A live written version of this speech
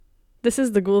This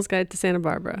is the Ghoul's Guide to Santa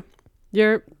Barbara.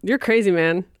 You're crazy,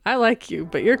 man. I like you,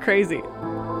 but you're crazy. I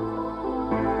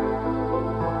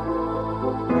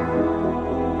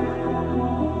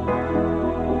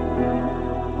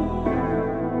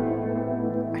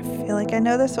feel like I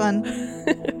know this one.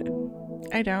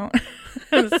 I don't.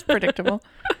 This is predictable.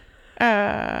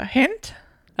 Hint?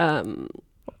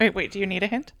 Wait, do you need a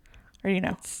hint? Or you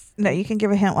know? No, you can give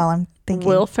a hint while I'm thinking.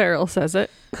 Will Ferrell says it.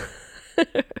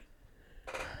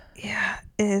 Yeah.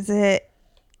 Is it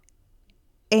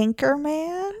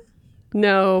Anchorman?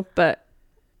 No, but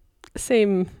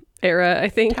same era, I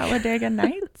think. Talladega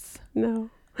Nights?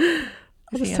 No.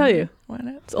 I'll just tell you.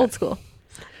 It's old school.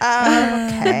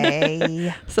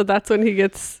 Okay. So that's when he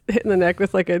gets hit in the neck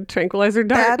with like a tranquilizer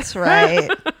dart. That's right.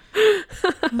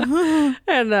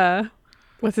 And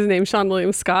what's his name? Sean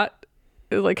William Scott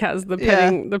like has the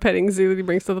petting zoo that he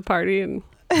brings to the party, and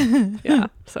yeah.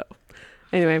 So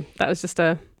anyway, that was just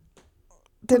a.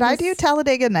 Did I do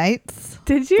Talladega Nights?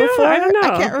 Did you? Before? I don't know.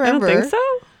 I can't remember. I don't think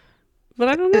so, but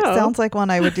I don't know. It sounds like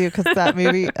one I would do because that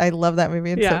movie. I love that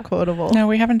movie. It's so quotable. No,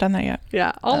 we haven't done that yet.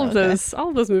 Yeah, all of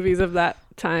those movies of that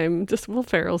time. Just Will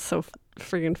Ferrell's so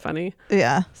freaking funny.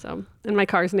 Yeah. So, and my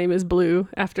car's name is Blue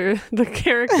after the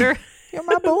character. You're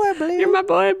my boy, Blue. You're my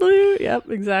boy, Blue. Yep,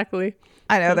 exactly.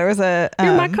 I know there was a.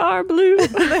 You're my car, Blue.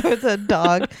 There was a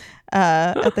dog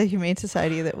at the Humane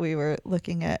Society that we were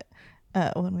looking at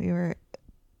when we were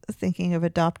thinking of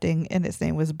adopting, and his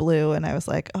name was Blue, and I was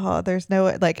like, oh, there's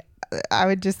no like. I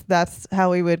would just. That's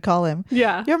how we would call him.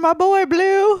 Yeah. You're my boy,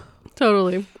 Blue.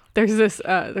 Totally. There's this.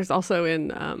 There's also in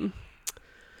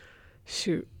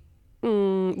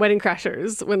Wedding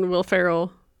Crashers when Will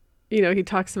Ferrell, he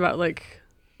talks about like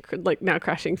now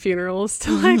crashing funerals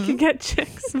to like get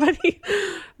chicks,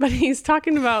 but he's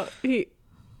talking about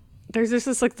there's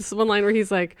just like this one line where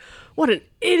he's like, what an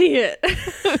idiot.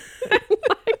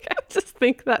 Like, I just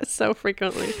think that so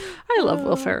frequently. I love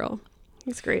Will Ferrell.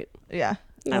 He's great. Yeah.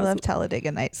 I love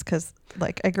Talladega Nights because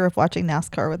like I grew up watching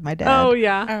NASCAR with my dad. Oh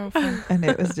yeah. Oh, and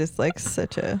it was just like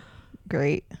such a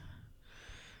great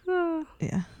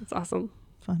it's awesome.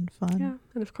 Fun. Yeah.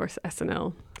 And of course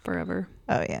SNL forever.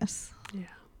 Oh yes. Yeah.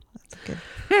 That's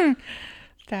good.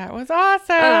 That was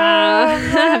awesome.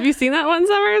 Have you seen that one,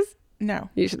 Summers? No.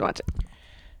 You should watch it.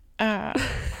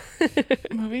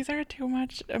 Movies are too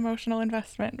much emotional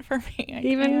investment for me.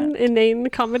 Even inane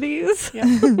comedies? Yeah.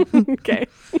 Okay.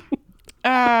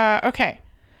 Okay.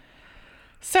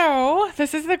 So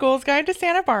this is the Ghoul's Guide to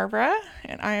Santa Barbara,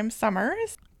 and I am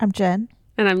Summers. I'm Jen.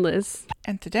 And I'm Liz.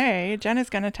 And today, Jen is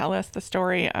going to tell us the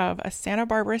story of a Santa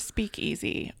Barbara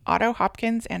speakeasy, Otto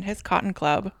Hopkins and his Cotton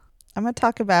Club. I'm going to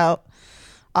talk about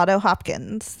Otto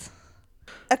Hopkins.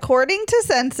 According to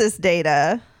census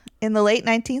data, in the late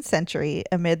 19th century,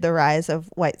 amid the rise of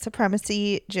white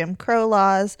supremacy, Jim Crow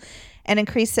laws, and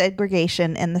increased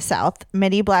segregation in the South,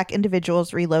 many Black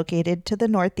individuals relocated to the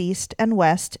Northeast and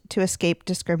West to escape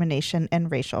discrimination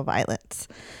and racial violence.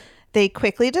 They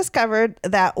quickly discovered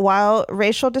that while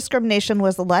racial discrimination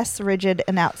was less rigid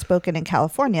and outspoken in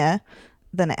California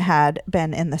than it had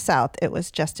been in the South, it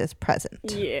was just as present.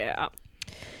 Yeah.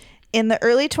 In the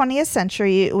early 20th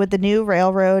century, with the new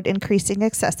railroad increasing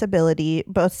accessibility,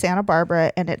 both Santa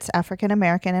Barbara and its African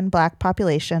American and Black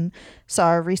population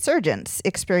saw a resurgence,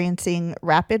 experiencing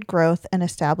rapid growth and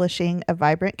establishing a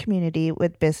vibrant community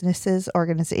with businesses,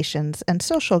 organizations, and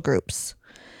social groups.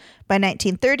 By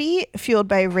 1930, fueled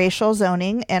by racial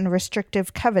zoning and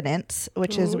restrictive covenants,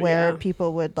 which is where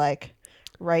people would like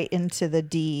write into the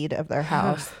deed of their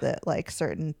house that like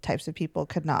certain types of people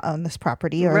could not own this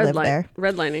property or live there.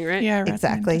 Redlining, right? Yeah,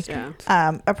 exactly. Yeah.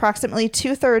 Approximately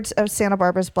 2/3 of Santa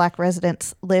Barbara's Black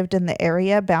residents lived in the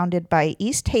area bounded by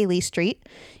East Haley Street,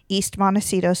 East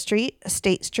Montecito Street,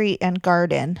 State Street, and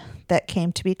Garden that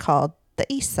came to be called the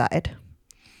East Side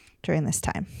during this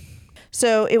time.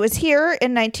 So it was here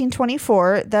in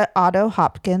 1924 that Otto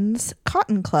Hopkins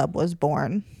Cotton Club was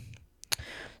born.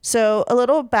 So a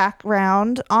little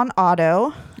background on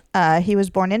Otto. He was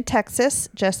born in Texas,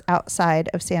 just outside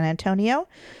of San Antonio.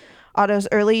 Otto's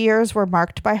early years were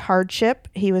marked by hardship.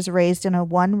 He was raised in a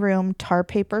one-room tar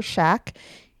paper shack,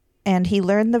 and he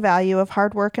learned the value of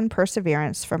hard work and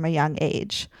perseverance from a young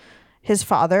age. His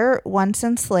father, once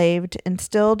enslaved,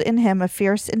 instilled in him a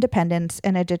fierce independence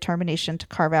and a determination to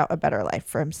carve out a better life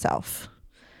for himself.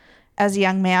 As a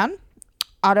young man,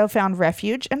 Otto found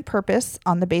refuge and purpose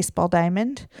on the baseball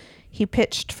diamond. He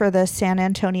pitched for the San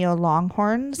Antonio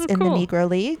Longhorns in the Negro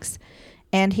Leagues,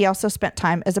 and he also spent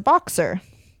time as a boxer.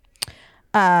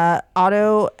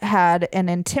 Otto had an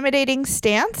intimidating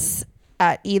stance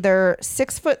at either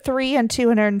 6'3" and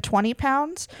 220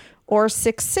 pounds, or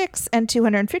 6'6" and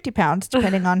 250 pounds,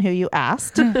 depending on who you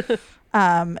asked.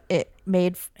 It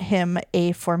made him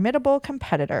a formidable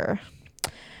competitor.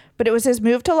 But it was his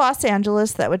move to Los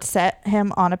Angeles that would set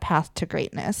him on a path to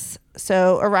greatness.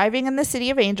 So, arriving in the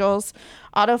City of Angels,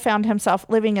 Otto found himself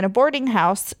living in a boarding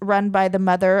house run by the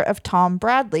mother of Tom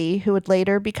Bradley, who would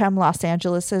later become Los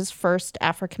Angeles's first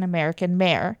African-American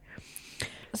mayor.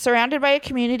 Surrounded by a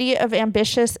community of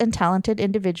ambitious and talented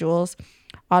individuals,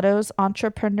 Otto's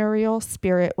entrepreneurial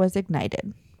spirit was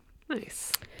ignited.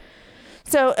 Nice.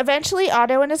 So eventually,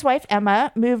 Otto and his wife,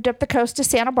 Emma, moved up the coast to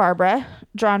Santa Barbara,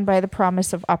 drawn by the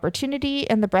promise of opportunity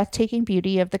and the breathtaking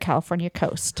beauty of the California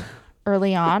coast.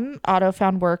 Early on, Otto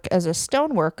found work as a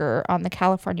stone worker on the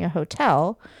California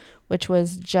Hotel, which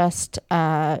was just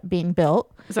being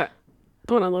built. Is that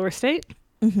the one on Lower State?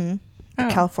 Mm-hmm. Oh.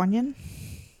 Californian.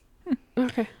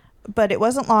 Okay. But it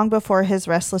wasn't long before his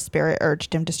restless spirit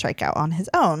urged him to strike out on his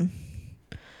own.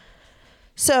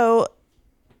 So,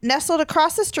 nestled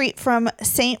across the street from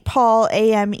St. Paul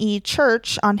AME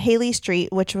Church on Haley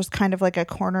Street, which was kind of like a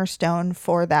cornerstone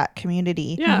for that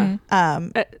community. Yeah.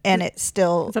 And it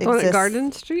still Is that the one at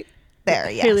Garden Street? There,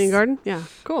 yes. Haley and Garden? Yeah.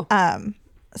 Cool.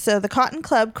 So the Cotton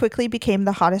Club quickly became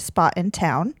the hottest spot in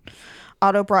town.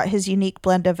 Otto brought his unique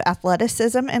blend of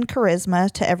athleticism and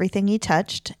charisma to everything he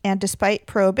touched, and despite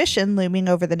prohibition looming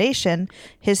over the nation,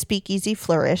 his speakeasy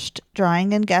flourished,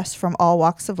 drawing in guests from all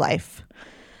walks of life.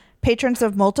 Patrons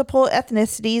of multiple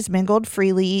ethnicities mingled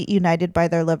freely, united by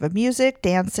their love of music,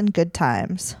 dance, and good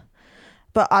times.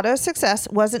 But Otto's success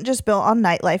wasn't just built on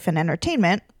nightlife and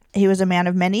entertainment. He was a man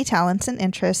of many talents and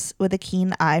interests with a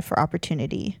keen eye for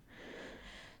opportunity.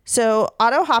 So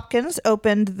Otto Hopkins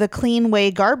opened the Clean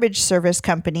Way Garbage Service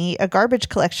Company, a garbage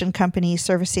collection company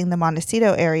servicing the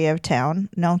Montecito area of town,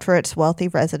 known for its wealthy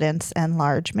residents and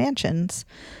large mansions.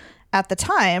 At the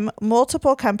time,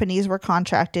 multiple companies were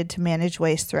contracted to manage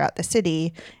waste throughout the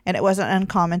city, and it wasn't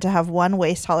uncommon to have one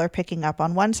waste hauler picking up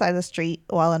on one side of the street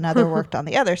while another worked on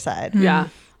the other side. Yeah.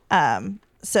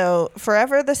 So,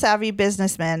 forever the savvy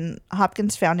businessman,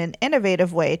 Hopkins found an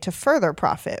innovative way to further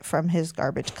profit from his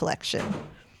garbage collection.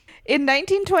 In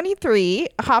 1923,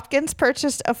 Hopkins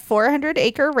purchased a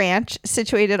 400-acre ranch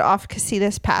situated off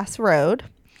Casitas Pass Road.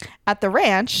 At the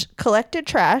ranch, collected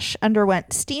trash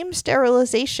underwent steam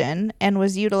sterilization and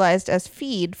was utilized as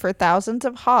feed for thousands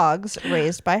of hogs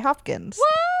raised by Hopkins.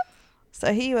 What?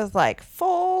 So he was like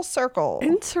full circle.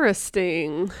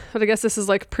 Interesting. But I guess this is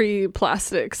like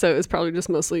pre-plastic, so it's probably just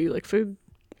mostly like food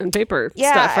and paper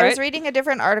Yeah, stuff, right? I was reading a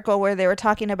different article where they were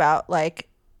talking about like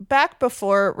back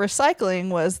before recycling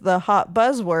was the hot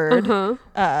buzzword.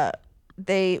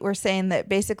 They were saying that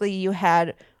basically you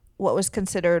had what was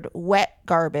considered wet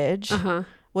garbage,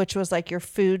 which was like your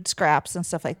food scraps and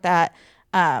stuff like that.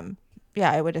 Yeah,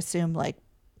 I would assume like,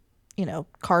 you know,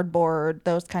 cardboard,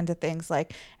 those kinds of things.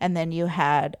 Like, and then you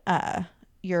had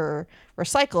your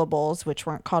recyclables, which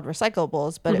weren't called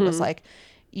recyclables, but it was like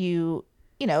you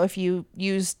know, if you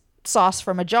used sauce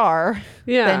from a jar,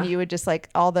 then you would just like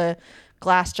all the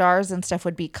glass jars and stuff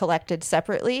would be collected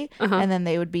separately, and then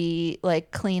they would be like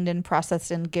cleaned and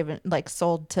processed and given like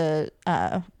sold to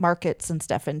markets and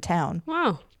stuff in town.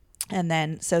 Wow. And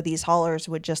then so these haulers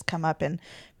would just come up and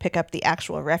pick up the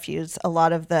actual refuse. A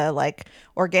lot of the like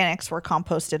organics were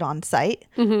composted on site,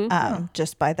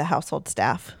 just by the household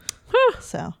staff.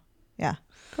 So yeah,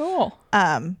 cool.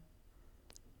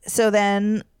 So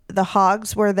then the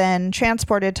hogs were then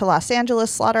transported to Los Angeles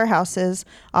slaughterhouses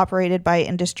operated by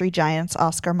industry giants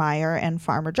Oscar Mayer and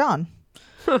Farmer John.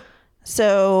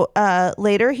 So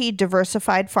later he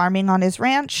diversified farming on his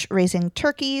ranch, raising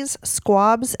turkeys,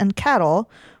 squabs, and cattle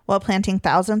while planting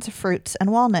thousands of fruits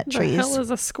and walnut trees. The hell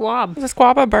is a squab? Is a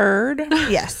squab a bird?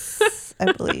 Yes,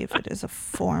 I believe it is a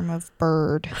form of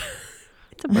bird.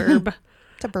 It's a burb.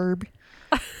 It's a burb.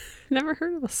 Never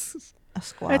heard of this. A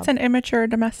squab. It's an immature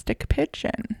domestic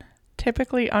pigeon,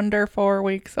 typically under 4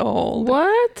 weeks old.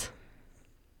 What?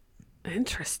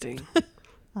 Interesting.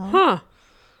 Huh.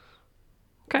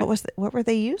 Okay. What were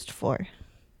they used for?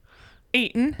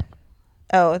 Eaten.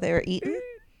 Oh, they were eaten?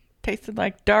 Tasted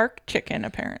like dark chicken,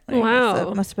 apparently. Wow. So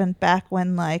it must have been back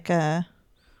when like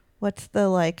what's the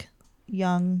like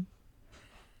young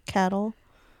cattle?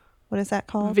 What is that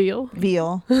called?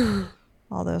 Veal.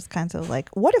 All those kinds of like,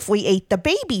 what if we ate the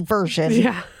baby version?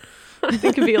 Yeah. I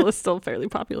think veal is still fairly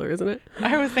popular, isn't it?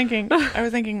 I was thinking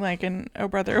like in Oh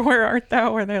Brother, Where Art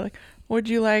Thou? Where they're like, would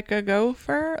you like a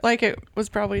gopher? Like it was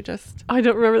probably just. I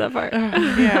don't remember that part.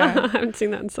 Yeah. I haven't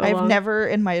seen that in so long. I've never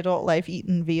in my adult life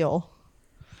eaten veal.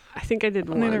 I think I did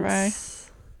once. Neither have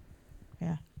I.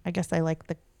 Yeah. I guess I like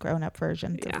the grown up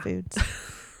versions of foods.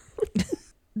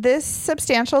 This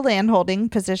substantial landholding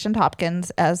positioned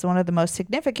Hopkins as one of the most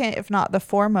significant, if not the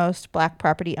foremost, Black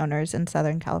property owners in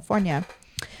Southern California.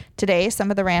 Today, some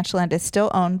of the ranch land is still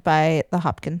owned by the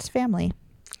Hopkins family.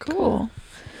 Cool.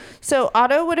 So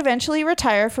Otto would eventually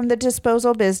retire from the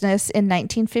disposal business in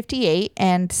 1958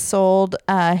 and sold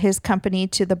his company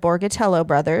to the Borgatello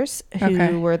brothers,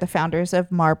 who were the founders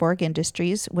of Marburg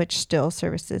Industries, which still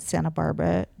services Santa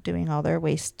Barbara, doing all their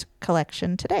waste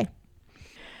collection today.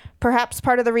 Perhaps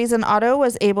part of the reason Otto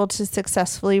was able to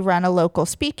successfully run a local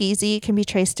speakeasy can be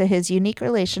traced to his unique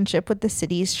relationship with the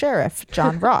city's sheriff,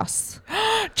 John Ross.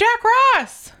 Jack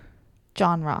Ross!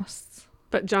 John Ross.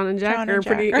 But John and Jack are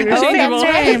Jack. pretty Oh, interchangeable.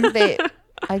 that's They,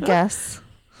 I guess.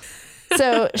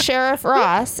 So Sheriff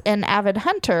Ross, an avid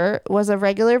hunter, was a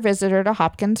regular visitor to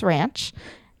Hopkins Ranch,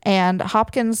 and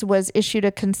Hopkins was issued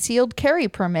a concealed carry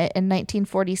permit in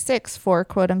 1946 for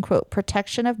quote-unquote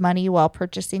protection of money while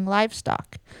purchasing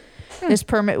livestock. This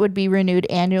permit would be renewed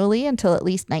annually until at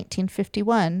least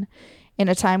 1951. In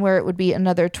a time where it would be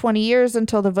another 20 years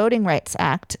until the Voting Rights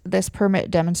Act, this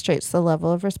permit demonstrates the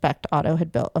level of respect Otto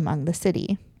had built among the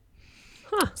city.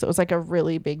 So it was like a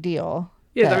really big deal.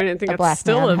 Yeah, I mean, I think that's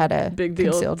still a big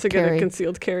deal to get a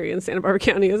concealed carry in Santa Barbara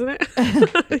County, isn't it?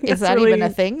 Is that even a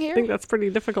thing here? I think that's pretty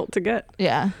difficult to get.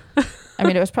 Yeah. I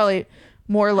mean, it was probably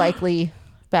more likely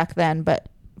back then, but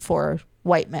for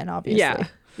white men, obviously.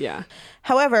 Yeah.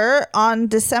 However, on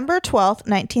December 12th,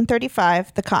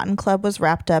 1935, the Cotton Club was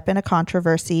wrapped up in a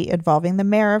controversy involving the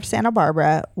mayor of Santa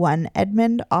Barbara, one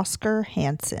Edmund Oscar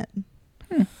Hansen.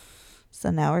 So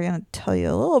now we're going to tell you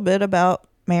a little bit about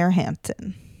Mayor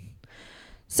Hansen.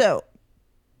 So,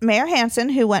 Mayor Hansen,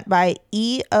 who went by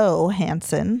E.O.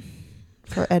 Hansen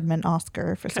for Edmund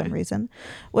Oscar for some reason,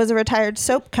 was a retired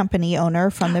soap company owner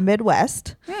from the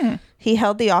Midwest. He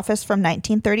held the office from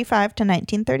 1935 to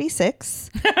 1936.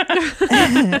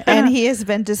 And he has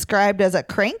been described as a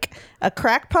crank, a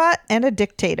crackpot, and a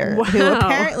dictator who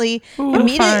apparently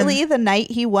immediately the night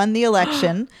he won the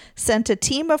election sent a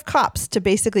team of cops to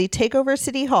basically take over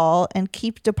City Hall and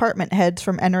keep department heads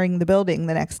from entering the building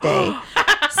the next day.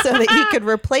 So that he could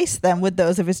replace them with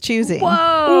those of his choosing.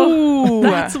 Whoa!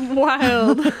 That's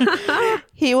wild.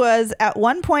 He was at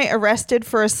one point arrested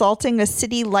for assaulting a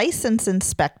city license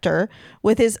inspector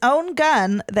with his own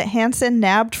gun that Hansen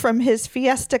nabbed from his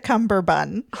Fiesta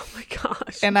cummerbund. Oh my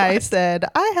gosh. And I said,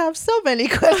 I have so many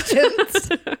questions.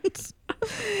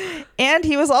 And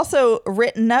he was also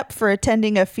written up for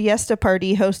attending a Fiesta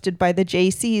party hosted by the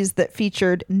JCs that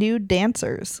featured nude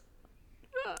dancers.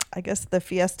 I guess the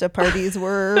Fiesta parties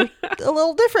were a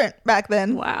little different back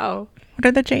then. Wow. What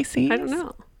are the JCs? I don't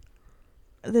know.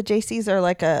 The JCs are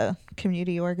like a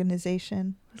community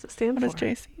organization. What does it stand for? What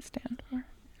does JC stand for?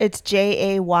 It's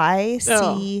JAYCEES.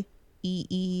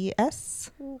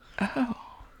 Oh.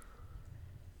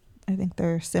 I think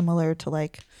they're similar to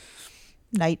like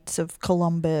Knights of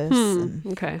Columbus.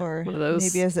 Or one of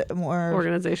those maybe as a more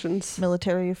organizations.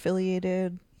 Military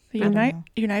affiliated. The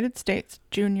United States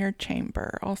Junior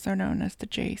Chamber, also known as the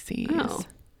JCs.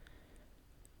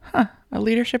 Oh. A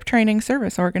leadership training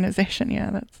service organization.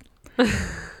 Yeah, that's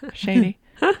shady.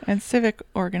 And civic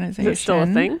organization. Is it still a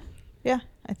thing? Yeah,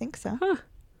 I think so.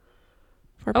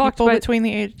 For people between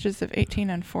the ages of 18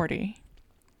 and 40.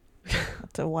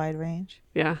 That's a wide range.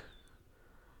 Yeah.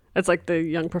 It's like the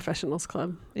Young Professionals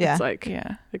Club. Yeah. It's like,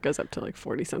 it goes up to like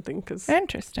 40 something.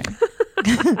 Interesting.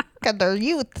 Got their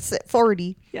youths at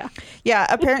 40. Yeah. Yeah.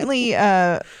 Apparently,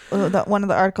 one of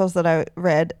the articles that I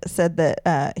read said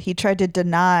that he tried to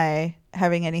deny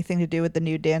having anything to do with the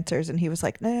nude dancers. And he was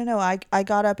like, no. I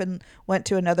got up and went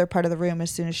to another part of the room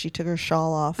as soon as she took her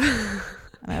shawl off. And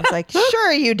I was like,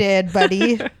 sure you did,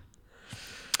 buddy.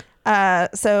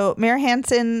 So Mayor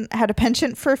Hansen had a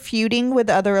penchant for feuding with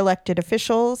other elected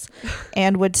officials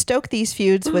and would stoke these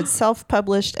feuds with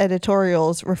self-published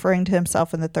editorials referring to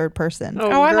himself in the third person.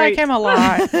 Oh, I like him a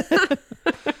lot.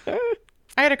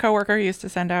 I had a coworker who used to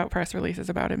send out press releases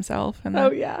about himself. And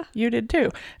you did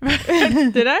too.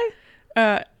 Did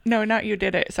I? No, not you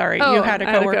did it. Sorry. You had a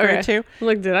coworker too. I'm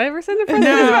like, did I ever send a press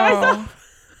release about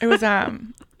myself? It was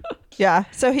Yeah.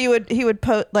 So he would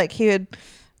post, like, he would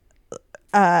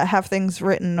have things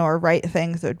written or write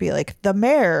things that would be like, the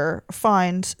mayor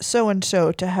finds so and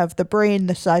so to have the brain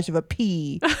the size of a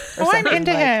pea. I'm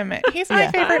into him. He's my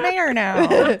favorite mayor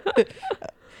now.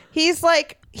 He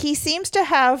seems to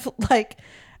have like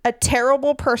a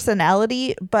terrible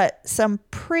personality, but some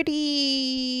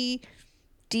pretty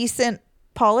decent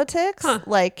politics.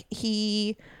 Like,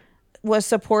 he was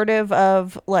supportive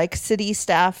of like city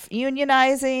staff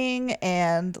unionizing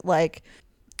and like,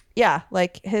 Yeah,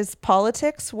 like his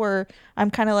politics were, I'm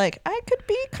kind of like, I could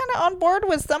be kind of on board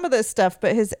with some of this stuff,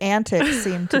 but his antics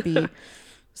seem to be.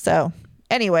 So,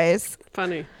 anyways.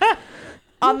 Funny.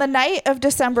 On the night of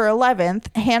December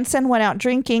 11th, Hansen went out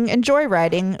drinking and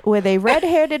joyriding with a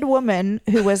red-headed woman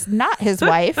who was not his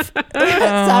wife.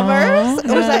 Summers? Was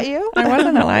that you? I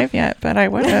wasn't alive yet, but I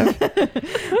would have.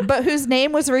 But whose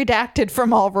name was redacted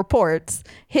from all reports.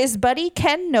 His buddy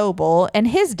Ken Noble and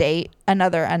his date,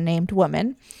 another unnamed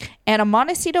woman, and a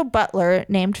Montecito butler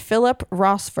named Philip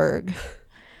Rosberg.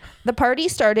 The party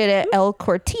started at El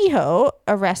Cortijo,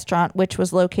 a restaurant which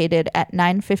was located at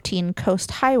 915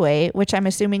 Coast Highway, which I'm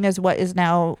assuming is what is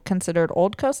now considered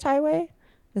Old Coast Highway.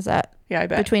 Is that I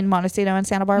bet. between Montecito and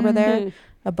Santa Barbara there,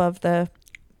 above the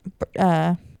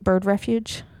bird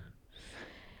refuge?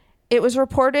 It was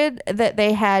reported that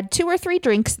they had 2 or 3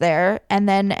 drinks there and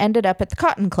then ended up at the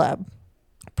Cotton Club.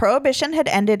 Prohibition had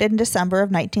ended in December of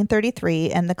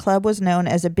 1933, and the club was known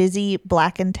as a busy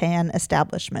black and tan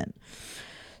establishment.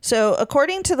 So,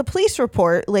 according to the police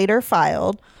report later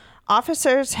filed,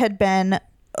 officers had been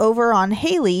over on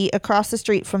Haley across the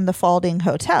street from the Falding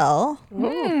Hotel,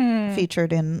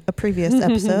 featured in a previous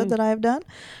episode that I have done,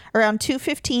 around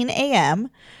 2:15 a.m.,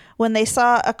 when they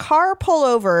saw a car pull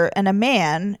over and a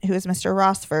man, who is Mr.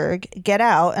 Rosberg, get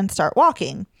out and start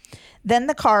walking. Then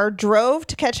the car drove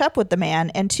to catch up with the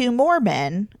man, and 2 more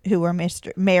men, who were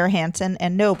Mayor Hansen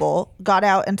and Noble, got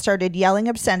out and started yelling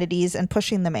obscenities and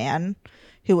pushing the man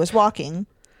who was walking,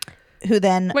 who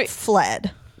then fled.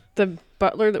 The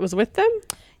butler that was with them?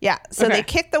 Yeah. So they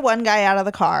kick the one guy out of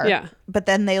the car. Yeah. But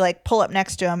then they like pull up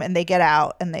next to him and they get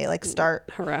out and they like start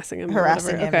harassing him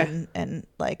and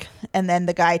then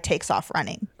the guy takes off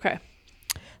running. Okay.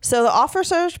 So the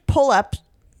officers pull up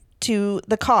to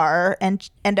the car and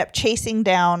end up chasing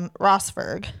down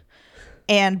Rosberg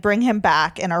and bring him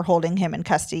back and are holding him in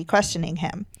custody, questioning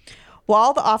him.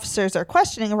 While the officers are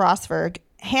questioning Rosberg,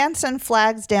 Hansen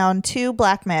flags down 2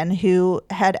 black men who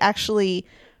had actually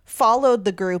followed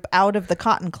the group out of the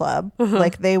Cotton Club.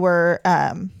 Like they were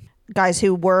guys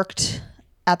who worked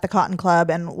at the Cotton Club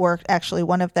and worked, actually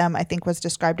one of them I think was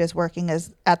described as working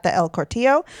as at the El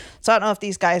Cortillo. So I don't know if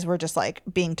these guys were just like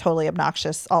being totally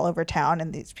obnoxious all over town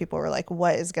and these people were like,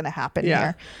 what is going to happen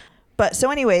here? But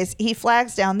so anyways, he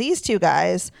flags down these 2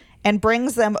 guys and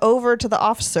brings them over to the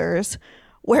officers,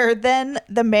 where then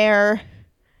the mayor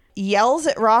yells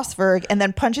at Rosberg and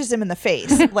then punches him in the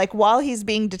face, like while he's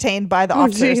being detained by the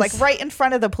officers, like right in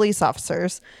front of the police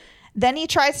officers. Then he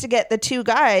tries to get the 2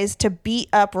 guys to beat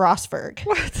up Rosberg.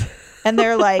 What? And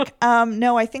they're like,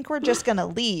 no, I think we're just going to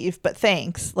leave, but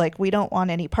thanks. Like, we don't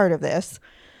want any part of this.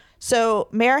 So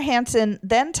Mayor Hansen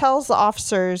then tells the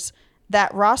officers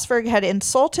that Rosberg had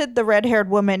insulted the red-haired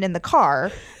woman in the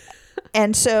car.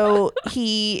 And so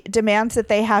he demands that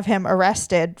they have him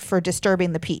arrested for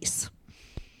disturbing the peace.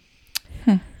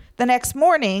 The next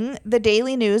morning, the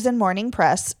Daily News and Morning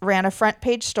Press ran a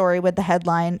front-page story with the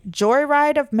headline,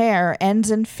 "Joyride of Mayor Ends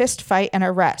in Fistfight and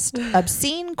Arrest.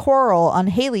 Obscene Quarrel on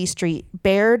Haley Street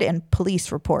Bared in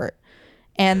Police Report."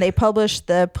 And they published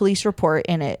the police report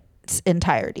in its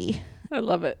entirety. I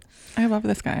love it. I love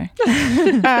this guy.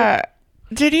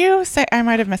 Did you say, I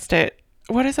might have missed it,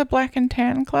 what is a black and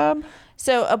tan club?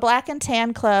 So a black and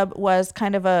tan club was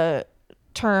kind of a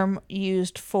term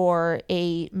used for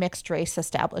a mixed race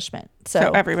establishment.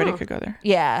 So everybody could go there.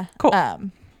 Yeah. Cool.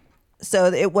 So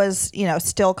it was,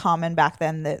 still common back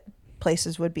then that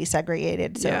places would be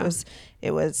segregated. So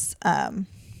it was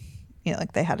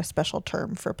like they had a special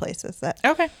term for places that.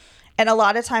 Okay. And a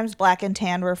lot of times black and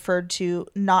tan referred to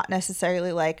not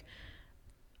necessarily like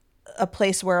a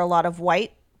place where a lot of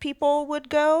white people would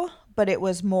go, but it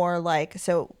was more like,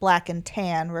 so black and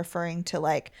tan referring to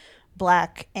like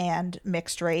black and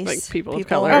mixed race, like people of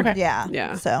color. Okay.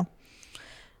 Yeah.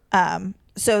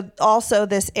 So also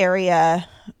this area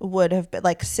would have been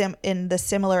like in the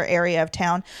similar area of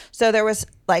town. So there was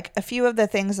like a few of the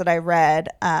things that I read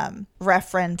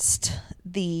referenced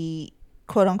the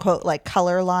quote unquote like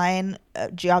color line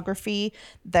geography,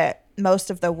 that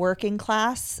most of the working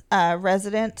class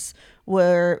residents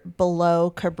were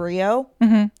below Cabrillo.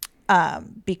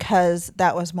 Because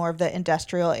that was more of the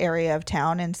industrial area of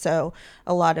town. And so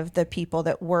a lot of the people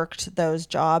that worked those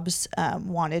jobs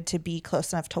wanted to be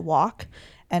close enough to walk.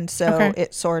 And so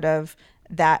it sort of,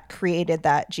 that created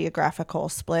that geographical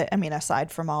split. I mean,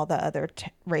 aside from all the other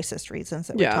racist reasons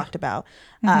that we talked about.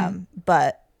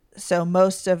 But so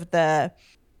most of the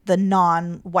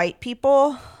non-white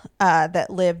people that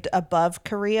lived above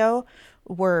Carrillo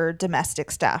were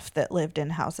domestic staff that lived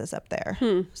in houses up there.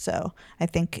 So I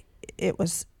think it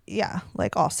was,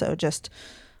 like also just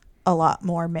a lot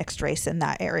more mixed race in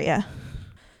that area.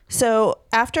 So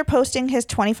after posting his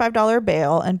 $25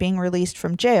 bail and being released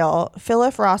from jail,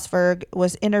 Philip Rosberg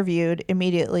was interviewed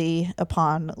immediately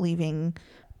upon leaving.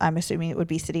 I'm assuming it would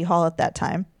be City Hall at that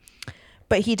time.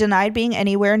 But he denied being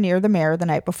anywhere near the mayor the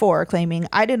night before, claiming,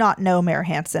 "I did not know Mayor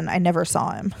Hansen. I never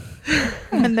saw him."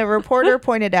 And the reporter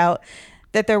pointed out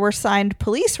that there were signed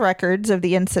police records of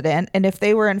the incident, and if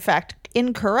they were in fact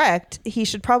incorrect, he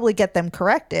should probably get them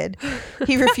corrected.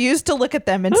 He refused to look at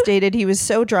them and stated he was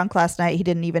so drunk last night he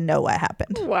didn't even know what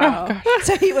happened. Wow.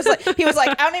 So he was like,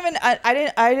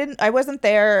 I wasn't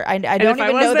there. I don't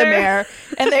even know the mayor.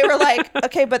 And they were like,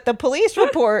 okay, but the police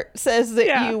report says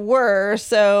that you were.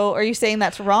 So are you saying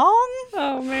that's wrong?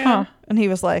 Oh man. Huh. And he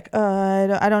was like,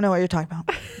 I don't know what you're talking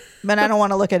about, but I don't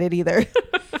want to look at it either.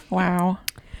 Wow.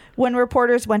 When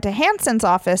reporters went to Hansen's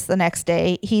office the next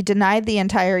day, he denied the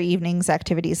entire evening's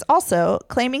activities also,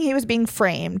 claiming he was being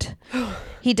framed.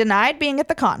 He denied being at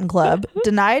the Cotton Club,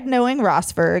 denied knowing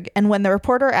Rosberg, and when the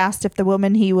reporter asked if the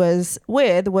woman he was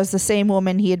with was the same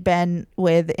woman he had been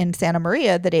with in Santa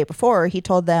Maria the day before, he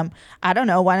told them, "I don't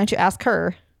know, why don't you ask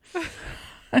her?"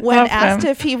 When asked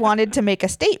if he wanted to make a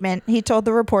statement, he told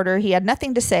the reporter he had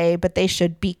nothing to say, but they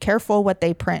should be careful what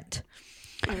they print.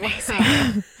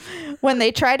 Amazing. When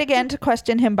they tried again to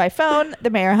question him by phone,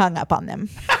 the mayor hung up on them.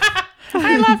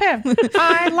 I love him.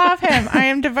 I love him. I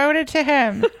am devoted to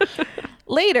him.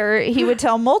 Later, he would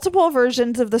tell multiple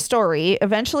versions of the story,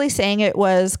 eventually saying it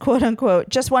was, quote unquote,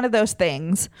 just one of those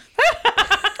things.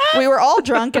 We were all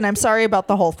drunk, and I'm sorry about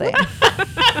the whole thing.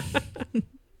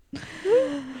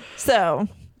 So,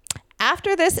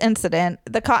 after this incident,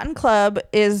 the Cotton Club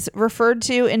is referred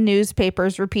to in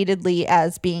newspapers repeatedly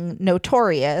as being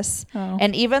notorious. Oh.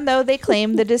 And even though they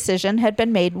claim the decision had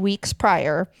been made weeks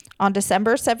prior, on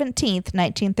December 17th,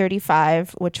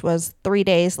 1935, which was 3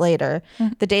 days later,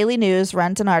 the Daily News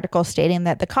runs an article stating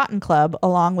that the Cotton Club,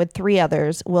 along with 3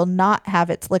 others, will not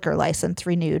have its liquor license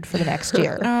renewed for the next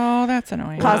year. Oh, that's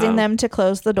annoying. Causing them to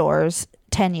close the doors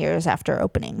 10 years after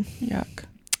opening. Yuck.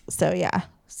 So, yeah.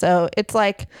 So, it's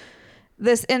like...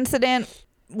 This incident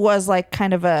was like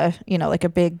kind of a, like a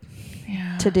big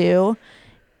to do.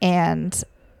 And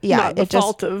Not the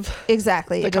fault of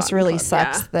exactly. It just really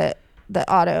sucks that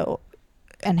Otto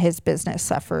and his business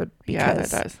suffered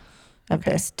because of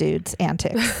this dude's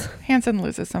antics. Hansen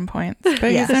loses some points,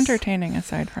 but he's entertaining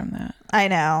aside from that. I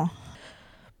know.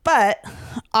 But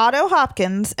Otto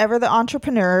Hopkins, ever the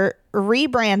entrepreneur,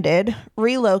 rebranded,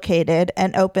 relocated,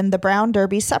 and opened the Brown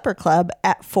Derby Supper Club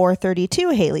at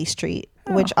 432 Haley Street,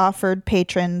 which offered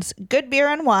patrons good beer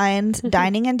and wines,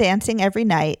 dining and dancing every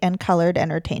night, and colored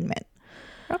entertainment.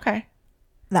 Okay.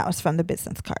 That was from the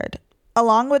business card.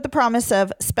 Along with the promise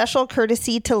of special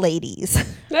courtesy to ladies.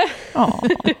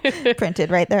 Printed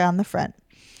right there on the front.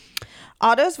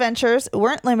 Otto's ventures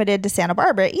weren't limited to Santa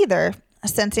Barbara either.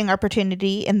 Sensing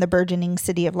opportunity in the burgeoning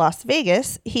city of Las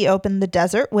Vegas, he opened the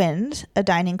Desert Wind, a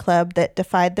dining club that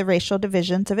defied the racial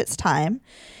divisions of its time.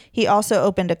 He also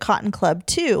opened a Cotton Club,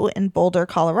 too, in Boulder,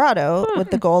 Colorado, with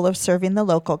the goal of serving the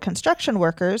local construction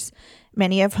workers,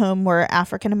 many of whom were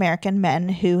African-American men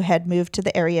who had moved to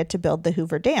the area to build the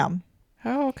Hoover Dam.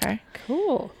 Oh, okay.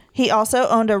 Cool. He also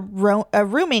owned a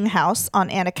rooming house on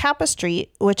Anacapa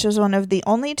Street, which was one of the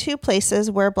only 2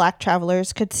 places where Black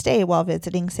travelers could stay while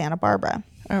visiting Santa Barbara.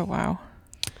 Oh, wow.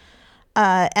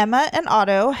 Emma and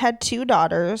Otto had 2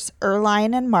 daughters,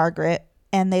 Erline and Margaret,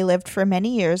 and they lived for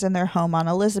many years in their home on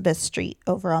Elizabeth Street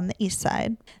over on the east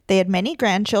side. They had many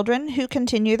grandchildren who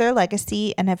continue their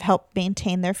legacy and have helped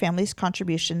maintain their family's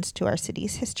contributions to our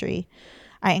city's history.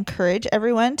 I encourage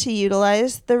everyone to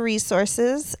utilize the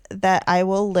resources that I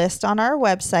will list on our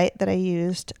website that I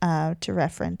used to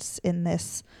reference in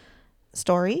this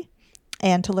story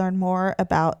and to learn more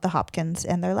about the Hopkins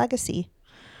and their legacy.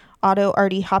 Otto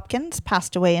Artie Hopkins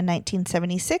passed away in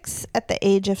 1976 at the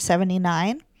age of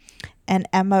 79, and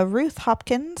Emma Ruth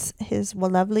Hopkins, his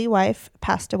lovely wife,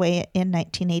 passed away in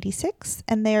 1986,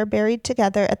 and they are buried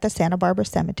together at the Santa Barbara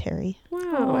Cemetery.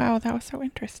 Wow. Oh, wow, that was so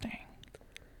interesting.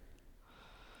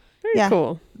 Very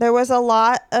cool. There was a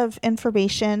lot of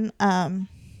information.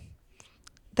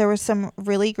 There was some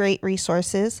really great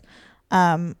resources.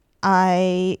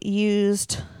 I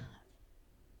used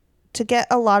to get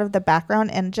a lot of the background,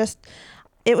 and just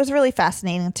it was really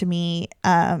fascinating to me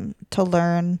to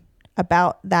learn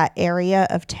about that area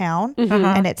of town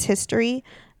and its history.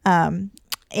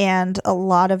 And a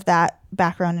lot of that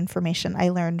background information I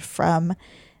learned from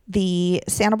the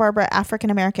Santa Barbara African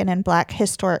American and Black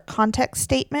Historic Context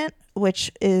Statement,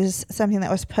 which is something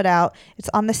that was put out. It's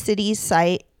on the city's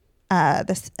site at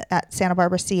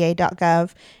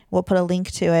santarbarbaraca.gov. We'll put a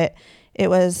link to it. It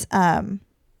was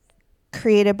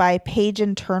created by Page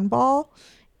and Turnbull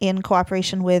in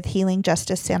cooperation with Healing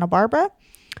Justice Santa Barbara,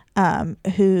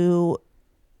 who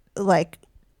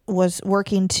was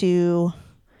working to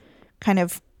kind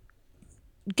of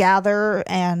gather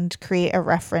and create a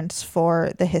reference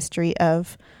for the history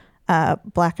of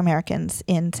Black Americans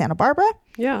in Santa Barbara.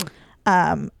 Yeah.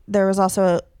 There was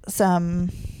also some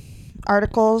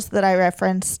articles that I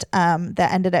referenced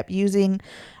that ended up using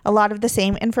a lot of the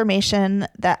same information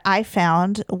that I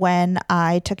found when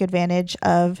I took advantage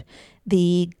of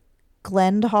the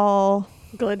Gledhill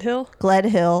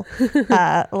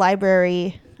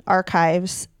Library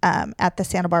archives at the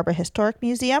Santa Barbara Historic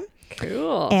Museum.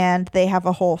 Cool. And they have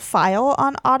a whole file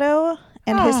on Otto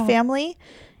and his family,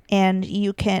 and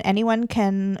anyone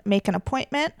can make an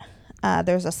appointment.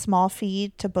 There's a small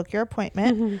fee to book your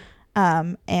appointment.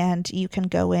 And you can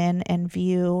go in and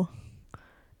view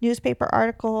newspaper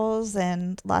articles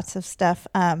and lots of stuff.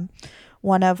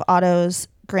 One of Otto's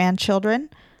grandchildren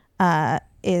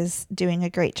is doing a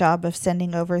great job of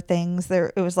sending over things.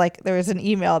 There was an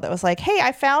email that was like, "Hey,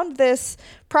 I found this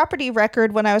property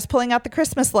record when I was pulling out the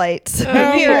Christmas lights.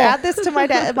 Here, add this to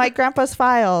my grandpa's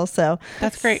file." So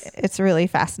that's great. It's really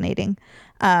fascinating.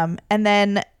 And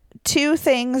then two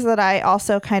things that I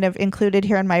also kind of included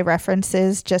here in my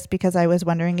references, just because I was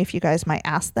wondering if you guys might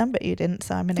ask them, but you didn't.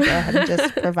 So I'm going to go ahead and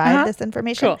just provide this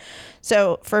information. Cool.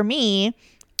 So for me,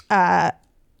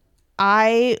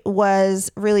 I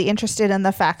was really interested in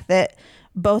the fact that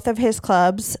both of his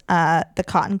clubs, the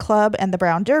Cotton Club and the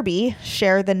Brown Derby,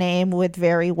 share the name with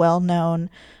very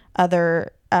well-known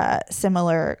other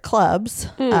similar clubs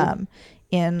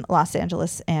in Los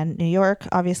Angeles and New York.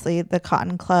 Obviously, the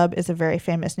Cotton Club is a very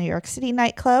famous New York City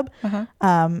nightclub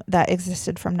that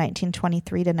existed from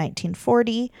 1923 to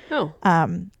 1940.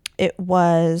 It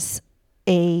was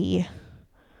a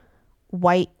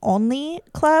white-only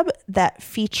club that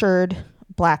featured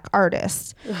Black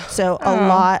artists. So a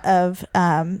lot of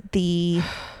the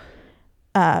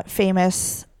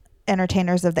famous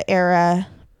entertainers of the era,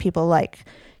 people like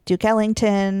Duke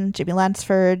Ellington, Jimmy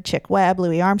Lunsford, Chick Webb,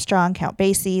 Louis Armstrong, Count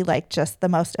Basie, like just the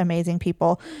most amazing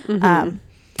people.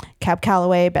 Cab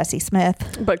Calloway, Bessie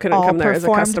Smith. But couldn't come there as a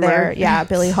customer. There. Yeah,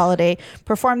 Billie Holiday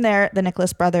performed there, the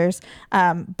Nicholas Brothers,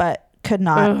 but could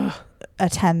not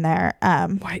attend there.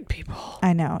 White people.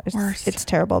 I know. It's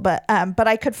terrible. But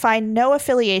I could find no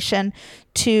affiliation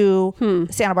to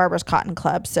Santa Barbara's Cotton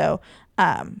Club. So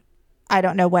I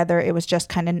don't know whether it was just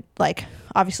kind of like,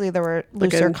 obviously there were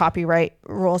looser copyright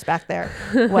rules back there,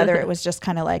 whether it was just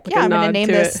kind of like I'm going to name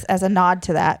this as a nod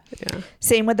to that. Yeah.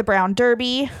 Same with the Brown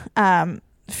Derby,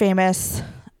 famous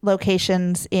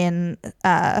locations in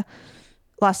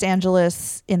Los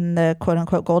Angeles in the quote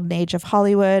unquote golden age of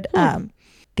Hollywood.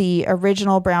 The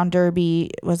original Brown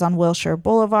Derby was on Wilshire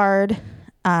Boulevard.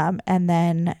 And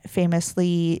then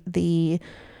famously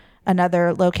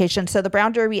another location. So the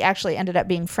Brown Derby actually ended up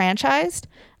being franchised.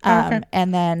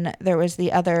 And then there was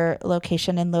the other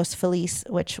location in Los Feliz,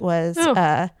 which was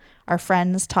our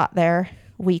friends taught there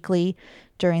weekly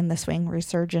during the swing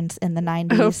resurgence in the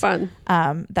 90s. Oh,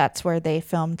 fun. That's where they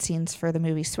filmed scenes for the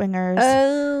movie Swingers.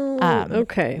 Oh,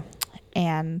 okay.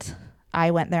 And I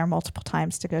went there multiple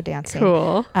times to go dancing.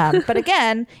 Cool. But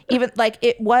again, even like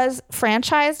it was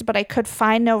franchised, but I could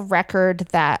find no record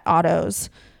that Otto's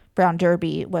Brown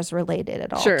Derby was related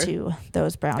at all to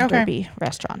those Brown Derby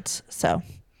restaurants. So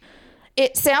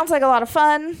it sounds like a lot of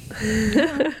fun.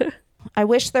 I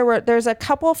wish there's a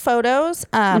couple photos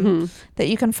that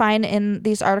you can find in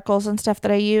these articles and stuff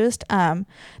that I used.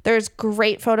 There's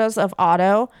great photos of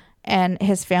Otto and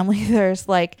his family. There's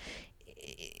like,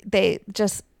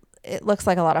 it looks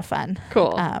like a lot of fun.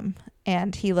 Cool.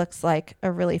 And he looks like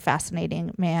a really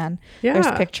fascinating man. Yeah.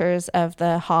 There's pictures of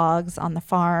the hogs on the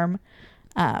farm.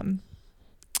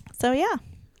 So yeah,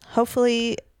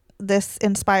 hopefully this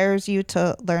inspires you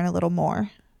to learn a little more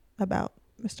about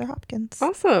Mr. Hopkins.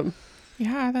 Awesome.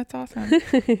 Yeah, that's awesome.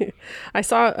 I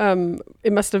saw,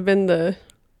 it must have been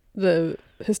the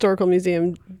historical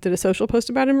museum did a social post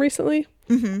about him recently.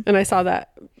 And I saw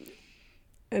that.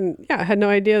 And yeah, I had no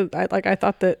idea. I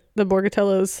thought that the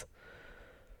Borgatellos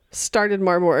started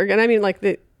Marburg, and I mean, like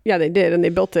they did, and they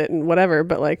built it and whatever.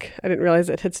 But like, I didn't realize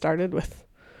it had started with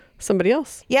somebody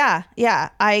else. Yeah.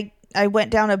 I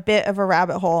went down a bit of a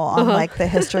rabbit hole on like the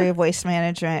history of waste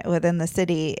management within the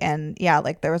city, and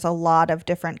like there was a lot of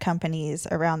different companies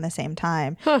around the same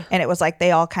time, and it was like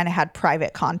they all kind of had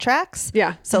private contracts.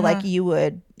 Yeah. So like you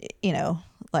would, you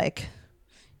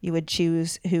would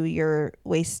choose who your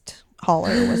waste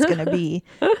hauler was going to be,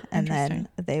 and then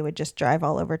they would just drive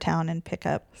all over town and pick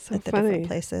up at the different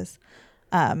places.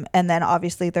 And then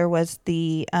obviously there was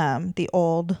the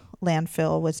old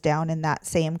landfill was down in that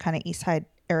same kind of East Side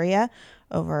area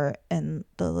over in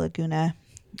the Laguna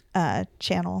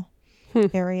Channel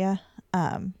area.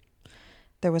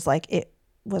 There was like, it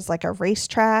was like a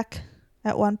racetrack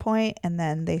at one point, and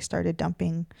then they started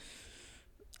dumping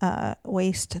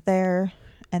waste there.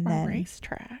 And then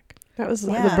racetrack. That was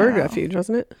the bird refuge,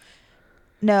 wasn't it?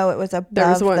 No, it was above there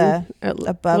was one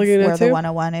above Laguna where too? the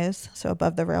 101 is, so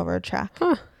above the railroad track.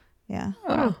 Huh. Yeah.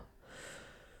 Wow.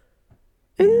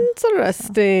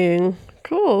 Interesting.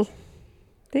 Cool.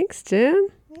 Thanks, Jen.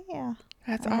 Yeah.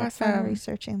 That's I had fun awesome.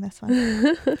 researching this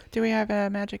one. Do we have a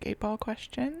magic 8-ball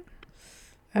question?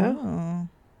 Oh.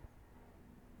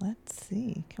 Let's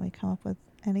see. Can we come up with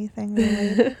anything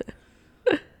related?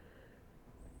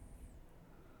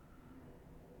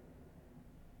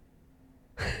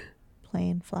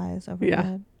 Plane flies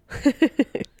overhead.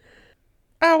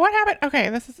 Oh, what happened? Okay,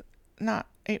 this is not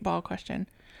 8-ball question.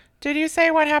 Did you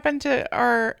say what happened to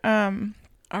our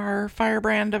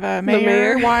firebrand of a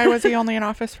mayor? Why was he only in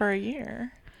office for a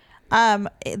year?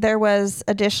 There was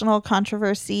additional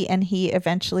controversy, and he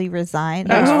eventually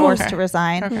resigned. He was forced to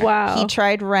resign. Okay. Wow. He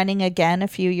tried running again a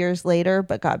few years later,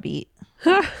 but got beat.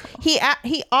 He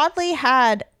oddly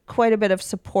had quite a bit of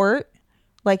support.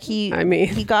 Like he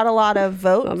got a lot of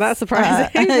votes. Well, that's surprising.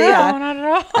 No, Yeah. not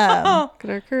at all. In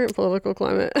our current political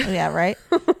climate. Yeah, right.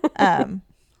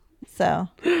 So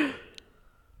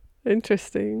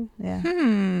Interesting. yeah.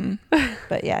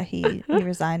 But yeah, he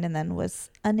resigned and then was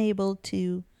unable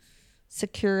to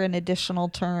secure an additional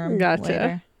term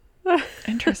later.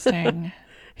 Interesting.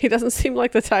 He doesn't seem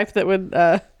like the type that would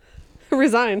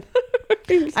resign.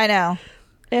 I know.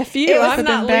 If you, I'm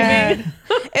not leaving.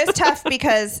 It's tough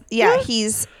because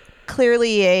he's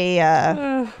clearly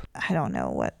I don't know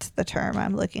what's the term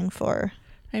I'm looking for.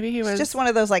 Maybe he was just one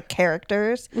of those like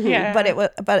characters. Yeah.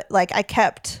 But like I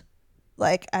kept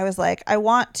like I was like, I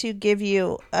want to give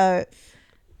you a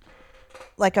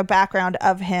background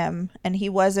of him, and he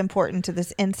was important to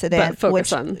this incident,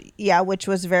 which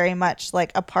was very much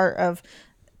like a part of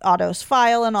Otto's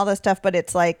file and all this stuff, but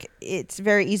it's like it's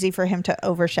very easy for him to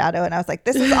overshadow, and I was like,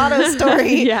 this is Otto's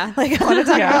story. Like I want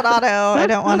to talk about Otto. I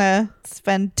don't want to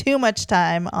spend too much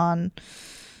time on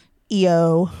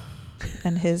EO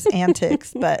and his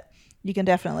antics, but you can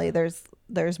definitely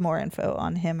there's more info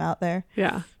on him out there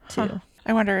too.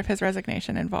 I wonder if his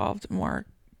resignation involved more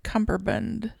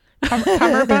cummerbund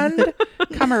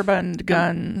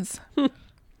guns.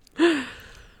 Is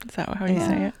that how you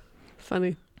say it?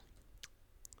 Funny.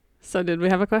 So did we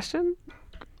have a question?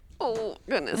 Oh,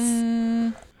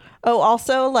 goodness.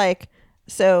 Also, like,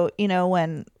 so, you know,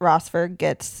 when Rossberg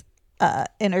gets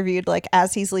interviewed, like,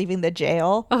 as he's leaving the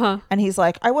jail, and he's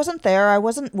like, I wasn't there. I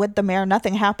wasn't with the mayor.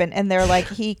 Nothing happened. And they're like,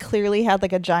 he clearly had,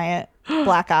 like, a giant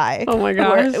black eye. Oh, my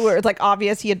gosh. Where it's, like,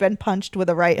 obvious he had been punched with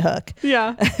a right hook.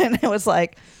 Yeah. And it was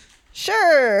like,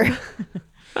 sure.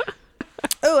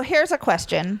 Oh, here's a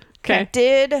question. Okay.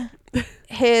 Did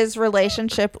his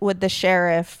relationship with the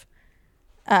sheriff...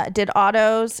 did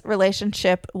Otto's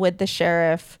relationship with the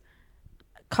sheriff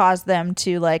cause them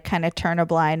to like kind of turn a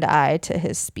blind eye to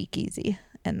his speakeasy,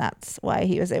 and that's why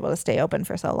he was able to stay open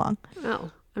for so long?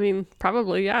 Oh, I mean,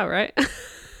 probably, yeah, right?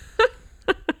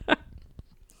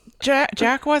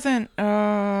 Jack wasn't.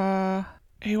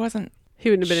 He wasn't. He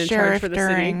wouldn't have been in charge for the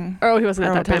city. Oh, he wasn't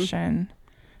at that time.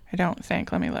 I don't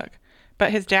think. Let me look.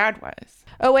 But his dad was.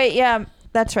 Oh wait, yeah,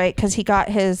 that's right. Because he got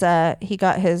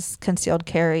his concealed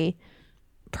carry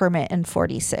permit in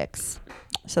 46,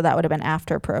 so that would have been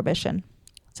after Prohibition.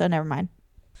 So never mind.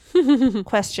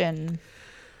 Question.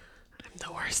 I'm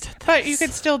the worst at this. But you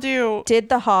could still do. Did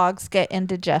the hogs get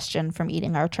indigestion from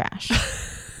eating our trash?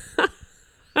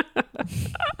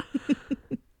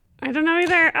 I don't know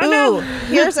either. Oh no.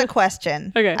 Here's a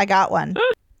question. Okay. I got one.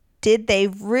 Did they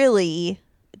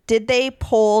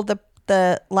pull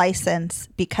the license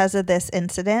because of this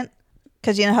incident?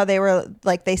 Because you know how they were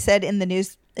like, they said in the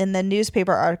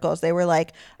newspaper articles, they were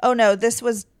like, oh no, this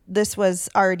was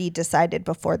already decided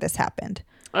before this happened.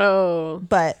 Oh.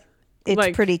 But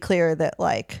it's pretty clear that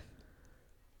like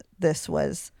this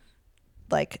was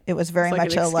like, it was very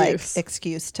much a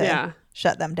excuse to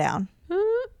shut them down.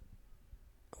 Oh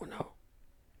no.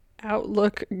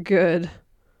 Outlook good.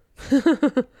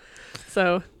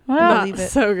 So not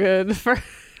so good for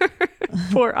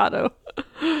poor Otto.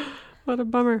 What a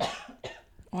bummer.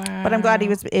 Wow. But I'm glad he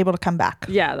was able to come back.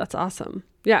 Yeah, that's awesome.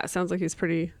 Yeah, it sounds like he's a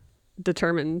pretty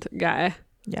determined guy.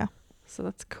 Yeah. So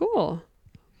that's cool.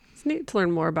 It's neat to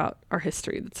learn more about our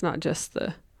history. That's not just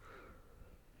the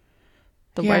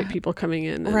white people coming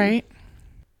in. Right.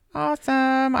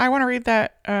 Awesome. I want to read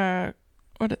that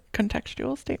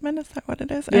contextual statement. Is that what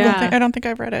it is? Yeah. I don't think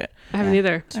I've read it. I haven't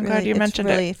either. I'm glad you mentioned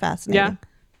it. It's really fascinating. Yeah.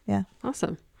 Yeah.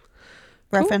 Awesome.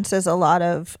 References a lot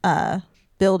of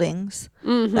buildings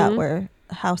Mm-hmm. that were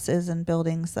houses and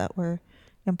buildings that were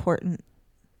important.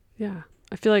 Yeah.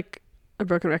 I feel like a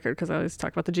broken record because I always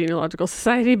talk about the Genealogical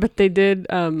Society, but they did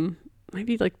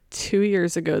maybe like 2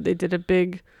 years ago, they did a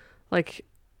big like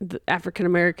the African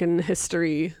American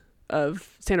history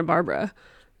of Santa Barbara,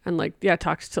 and like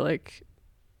talked to like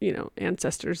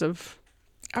ancestors of.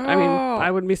 Oh. I mean,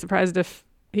 I wouldn't be surprised if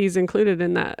he's included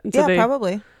in that. And so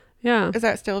Probably. Yeah. Is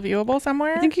that still viewable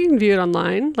somewhere? I think you can view it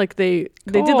online. Like they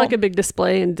did like a big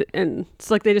display, and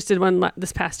it's like they just did one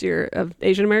this past year of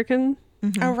Asian American.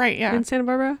 Mm-hmm. Oh, right. Yeah. In Santa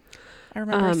Barbara. I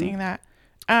remember seeing that.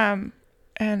 And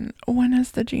when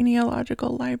is the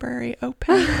genealogical library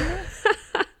open?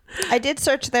 I did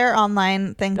search their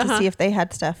online thing to see if they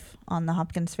had stuff on the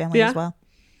Hopkins family as well.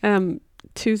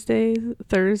 Tuesday,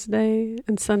 Thursday,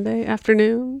 and Sunday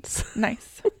afternoons.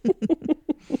 Nice.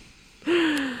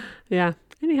 Yeah.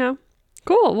 Anyhow,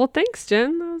 cool. Well, thanks,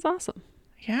 Jen. That was awesome.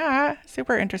 Yeah.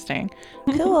 Super interesting.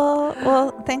 Cool.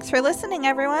 Well, thanks for listening,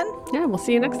 everyone. Yeah, we'll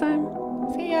see you next time.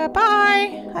 See ya.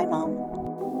 Bye. Hi,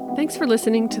 Mom. Thanks for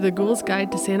listening to The Ghoul's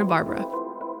Guide to Santa Barbara.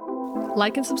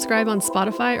 Like and subscribe on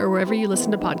Spotify or wherever you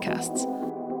listen to podcasts.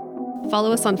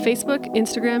 Follow us on Facebook,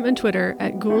 Instagram, and Twitter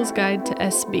at Ghoul's Guide to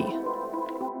SB.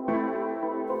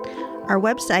 Our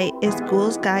website is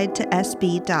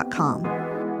ghoulsguidetosb.com.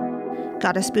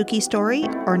 Got a spooky story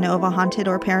or know of a haunted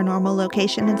or paranormal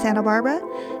location in Santa Barbara?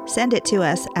 Send it to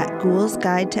us at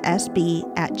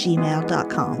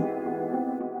ghoulsguidetosb@gmail.com.